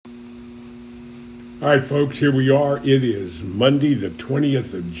All right, folks, here we are. It is Monday, the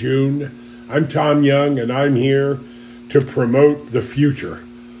 20th of June. I'm Tom Young, and I'm here to promote the future,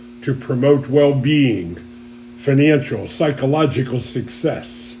 to promote well-being, financial, psychological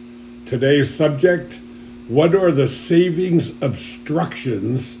success. Today's subject, what are the savings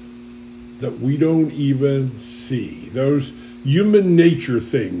obstructions that we don't even see? Those human nature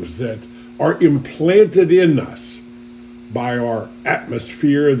things that are implanted in us by our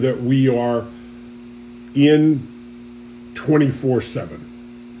atmosphere that we are in 24/7.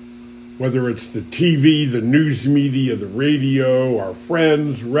 Whether it's the TV, the news media, the radio, our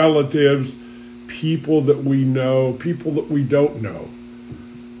friends, relatives, people that we know, people that we don't know.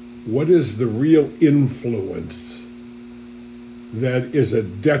 What is the real influence that is a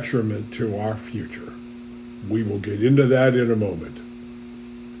detriment to our future? We will get into that in a moment.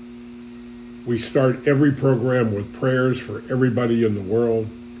 We start every program with prayers for everybody in the world.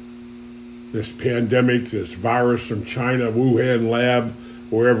 This pandemic, this virus from China, Wuhan lab,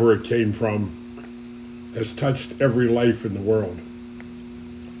 wherever it came from, has touched every life in the world.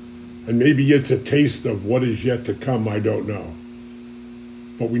 And maybe it's a taste of what is yet to come, I don't know.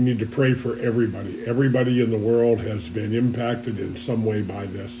 But we need to pray for everybody. Everybody in the world has been impacted in some way by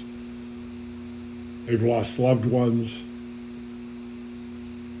this. They've lost loved ones,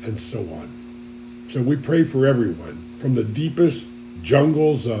 and so on. So we pray for everyone, from the deepest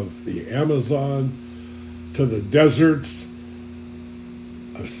jungles of the Amazon to the deserts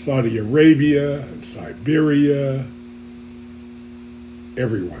of Saudi Arabia and Siberia.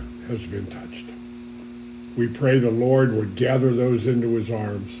 Everyone has been touched. We pray the Lord would gather those into his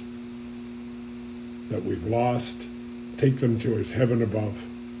arms that we've lost, take them to his heaven above.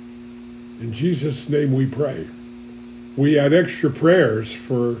 In Jesus' name we pray. We had extra prayers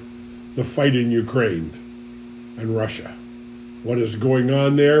for the fight in Ukraine and Russia. What is going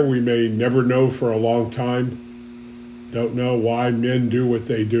on there, we may never know for a long time. Don't know why men do what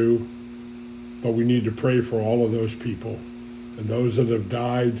they do, but we need to pray for all of those people and those that have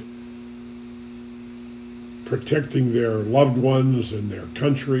died, protecting their loved ones and their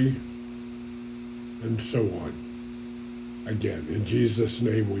country, and so on. Again, in Jesus'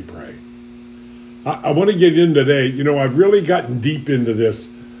 name we pray. I want to get in today. I've really gotten deep into this.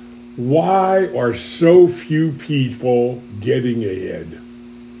 Why are so few people getting ahead?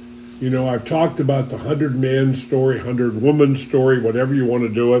 I've talked about the 100-man story, 100-woman story, whatever you want to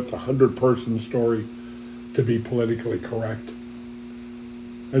do it, the 100-person story, to be politically correct.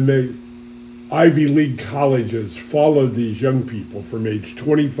 And the Ivy League colleges followed these young people from age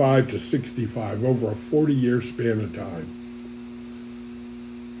 25 to 65 over a 40-year span of time.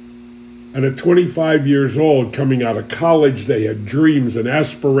 And at 25 years old, coming out of college, they had dreams and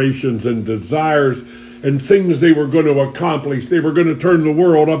aspirations and desires and things they were going to accomplish. They were going to turn the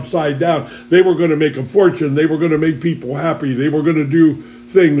world upside down. They were going to make a fortune. They were going to make people happy. They were going to do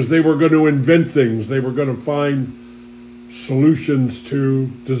things. They were going to invent things. They were going to find solutions to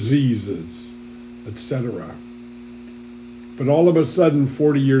diseases, etc. But all of a sudden,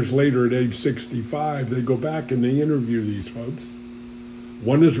 40 years later, at age 65, they go back and they interview these folks.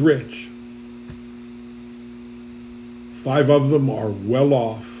 One is rich. 5 of them are well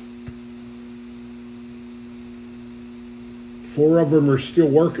off. 4 of them are still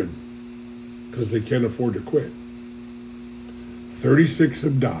working because they can't afford to quit. 36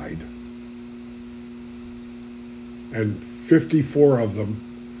 have died. And 54 of them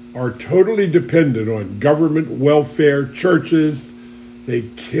are totally dependent on government welfare, churches. They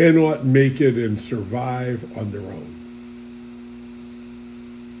cannot make it and survive on their own.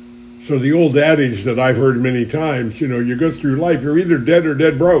 So the old adage that I've heard many times, you go through life, you're either dead or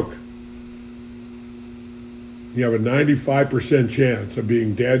dead broke. You have a 95% chance of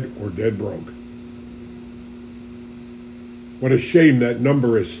being dead or dead broke. What a shame that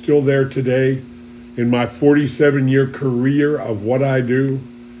number is still there today. In my 47-year career of what I do,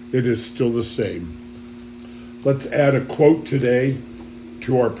 it is still the same. Let's add a quote today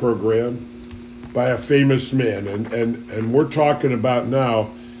to our program by a famous man. And we're talking about now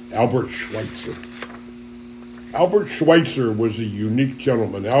Albert Schweitzer. Albert Schweitzer was a unique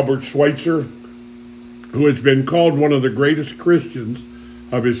gentleman. Albert Schweitzer, who has been called one of the greatest Christians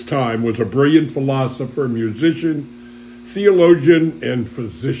of his time, was a brilliant philosopher, musician, theologian, and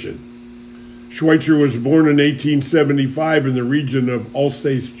physician. Schweitzer was born in 1875 in the region of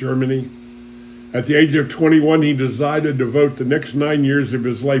Alsace, Germany. At the age of 21, he decided to devote the next 9 years of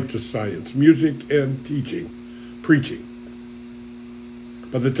his life to science, music, and preaching.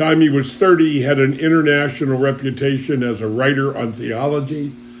 By the time he was 30, he had an international reputation as a writer on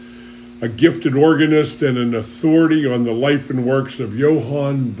theology, a gifted organist, and an authority on the life and works of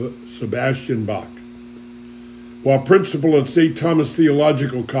Johann Sebastian Bach. While principal at St. Thomas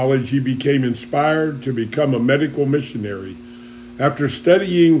Theological College, he became inspired to become a medical missionary. After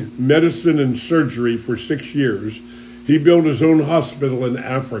studying medicine and surgery for 6 years, he built his own hospital in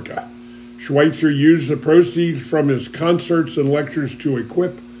Africa. Schweitzer used the proceeds from his concerts and lectures to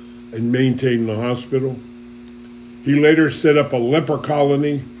equip and maintain the hospital. He later set up a leper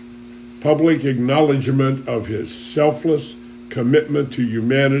colony. Public acknowledgement of his selfless commitment to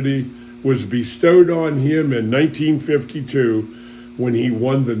humanity was bestowed on him in 1952 when he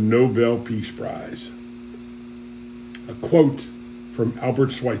won the Nobel Peace Prize. A quote from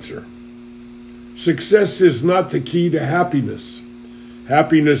Albert Schweitzer: "Success is not the key to happiness.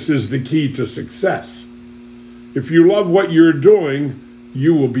 Happiness is the key to success. If you love what you're doing,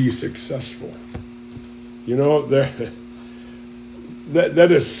 you will be successful." You know,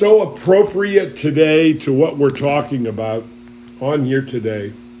 that is so appropriate today to what we're talking about on here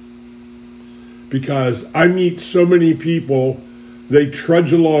today. Because I meet so many people, they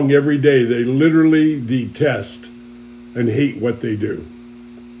trudge along every day. They literally detest and hate what they do.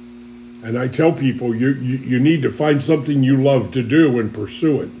 And I tell people, you need to find something you love to do and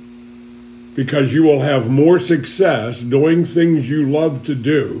pursue it. Because you will have more success doing things you love to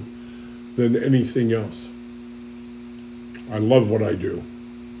do than anything else. I love what I do.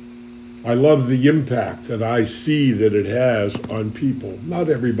 I love the impact that I see that it has on people. Not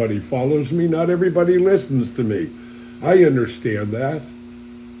everybody follows me. Not everybody listens to me. I understand that.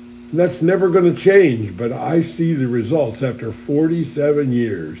 And that's never going to change, but I see the results after 47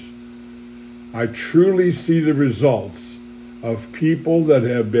 years. I truly see the results of people that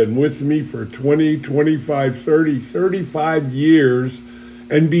have been with me for 20, 25, 30, 35 years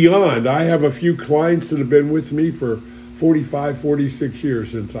and beyond. I have a few clients that have been with me for 45, 46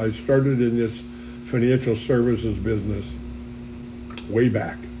 years since I started in this financial services business way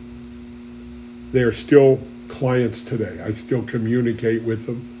back. They are still clients today. I still communicate with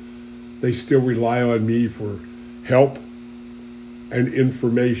them. They still rely on me for help and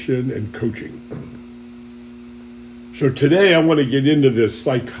information and coaching. So today I want to get into this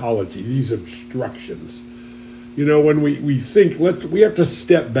psychology, these obstructions. You know, when we think, we have to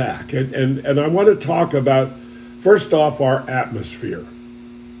step back. And I want to talk about, first off, our atmosphere.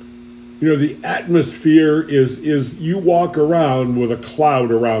 You know, the atmosphere is you walk around with a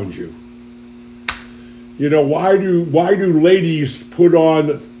cloud around you. You know, why do ladies put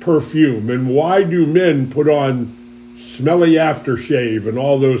on perfume, and why do men put on smelly aftershave and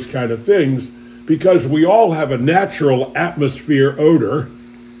all those kind of things? Because we all have a natural atmosphere odor.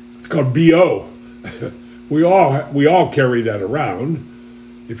 It's called BO. we all carry that around.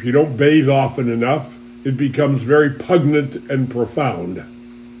 If you don't bathe often enough, it becomes very pungent and profound.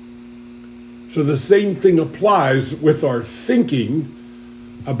 So the same thing applies with our thinking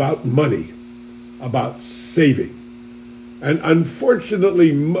about money, about saving. And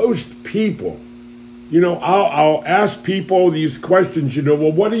unfortunately, most people, you know, I'll ask people these questions, you know,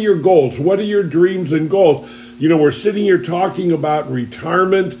 well, what are your goals? What are your dreams and goals? You know, we're sitting here talking about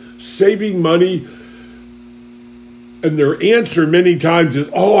retirement, saving money, and their answer many times is,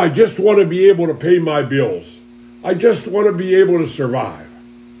 oh, I just want to be able to pay my bills. I just want to be able to survive.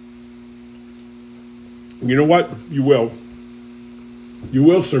 You know what? You will. You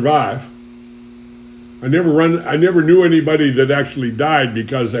will survive. I never knew anybody that actually died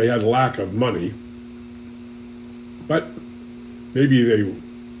because they had a lack of money. But maybe they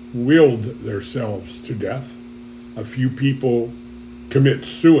willed themselves to death. A few people commit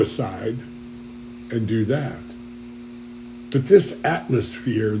suicide and do that. But this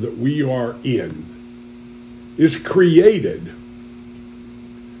atmosphere that we are in is created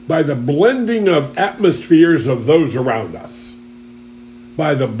by the blending of atmospheres of those around us,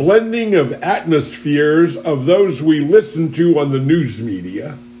 by the blending of atmospheres of those we listen to on the news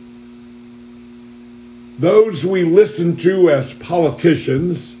media, those we listen to as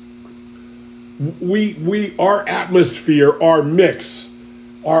politicians. Our atmosphere, our mix,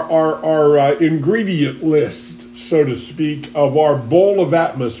 our ingredient list, so to speak, of our bowl of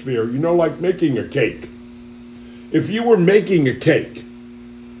atmosphere, you know, like making a cake. If you were making a cake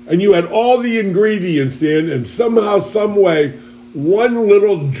and you had all the ingredients in, and somehow, some way, one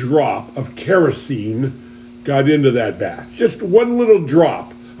little drop of kerosene got into that batch, just one little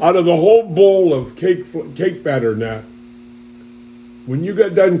drop out of the whole bowl of cake batter now, when you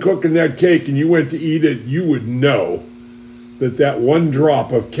got done cooking that cake and you went to eat it, you would know that one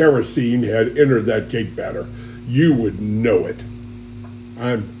drop of kerosene had entered that cake batter. You would know it.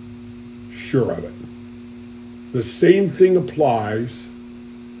 I'm sure of it. The same thing applies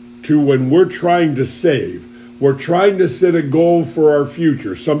to when we're trying to save. We're trying to set a goal for our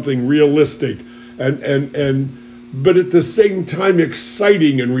future, something realistic, and but at the same time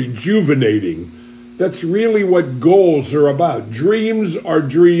exciting and rejuvenating. That's really what goals are about. Dreams are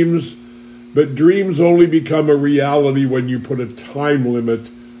dreams, but dreams only become a reality when you put a time limit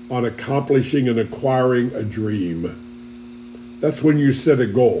on accomplishing and acquiring a dream. That's when you set a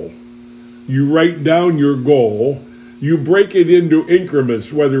goal. You write down your goal. You break it into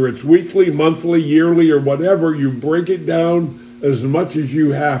increments, whether it's weekly, monthly, yearly, or whatever. You break it down as much as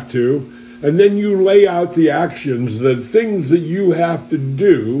you have to, and then you lay out the actions, the things that you have to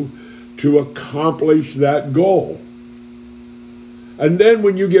do to accomplish that goal. And then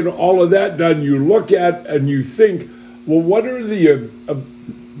when you get all of that done, you look at and you think, well, what are the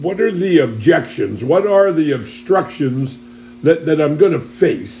objections? What are the obstructions that I'm going to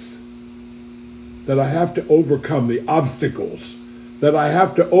face, that I have to overcome, the obstacles that I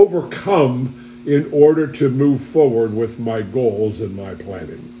have to overcome in order to move forward with my goals and my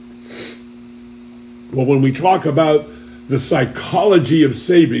planning? Well, when we talk about the psychology of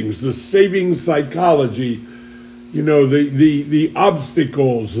savings, the savings psychology, the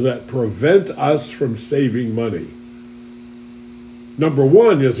obstacles that prevent us from saving money. Number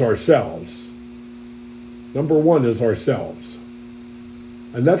one is ourselves.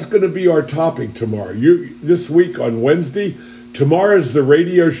 And that's going to be our topic tomorrow. This week on Wednesday. Tomorrow's the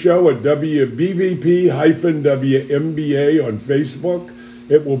radio show at WBVP-WMBA on Facebook.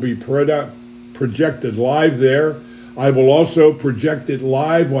 It will be projected live there. I will also project it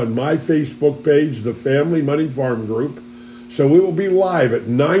live on my Facebook page, the Family Money Farm Group. So we will be live at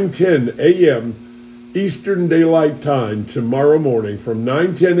 9:10 a.m. Eastern Daylight Time tomorrow morning from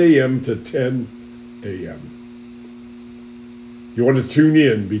 9:10 a.m. to 10 a.m. You want to tune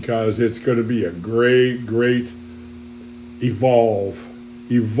in because it's going to be a great, great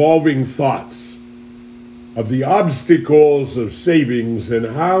evolving thoughts of the obstacles of savings and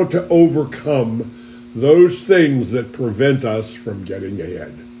how to overcome those things that prevent us from getting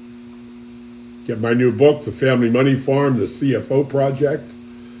ahead. Get my new book, The Family Money Farm, The CFO Project.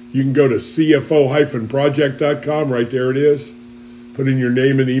 You can go to cfo-project.com. Right there it is. Put in your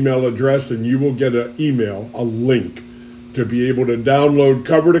name and email address, and you will get a link to be able to download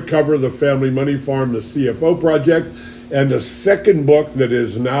cover to cover The Family Money Farm, The CFO Project. And a second book that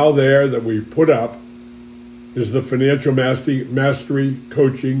is now there that we put up is the Financial Mastery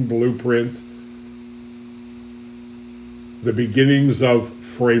Coaching Blueprint, The Beginnings of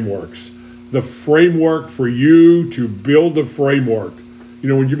Frameworks. The framework for you to build a framework.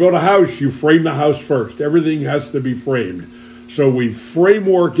 When you build a house, you frame the house first. Everything has to be framed. So we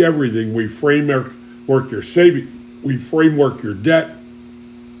framework everything. We framework your savings. We framework your debt.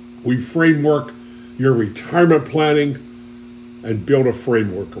 We framework your retirement planning and build a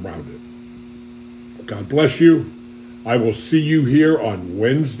framework around it. God bless you. I will see you here on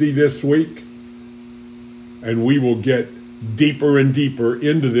Wednesday this week, and we will get deeper and deeper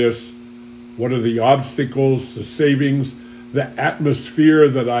into this. What are the obstacles to savings, the atmosphere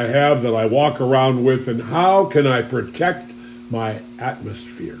that I have, that I walk around with, and how can I protect my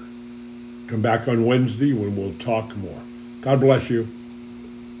atmosphere? Come back on Wednesday when we'll talk more. God bless you.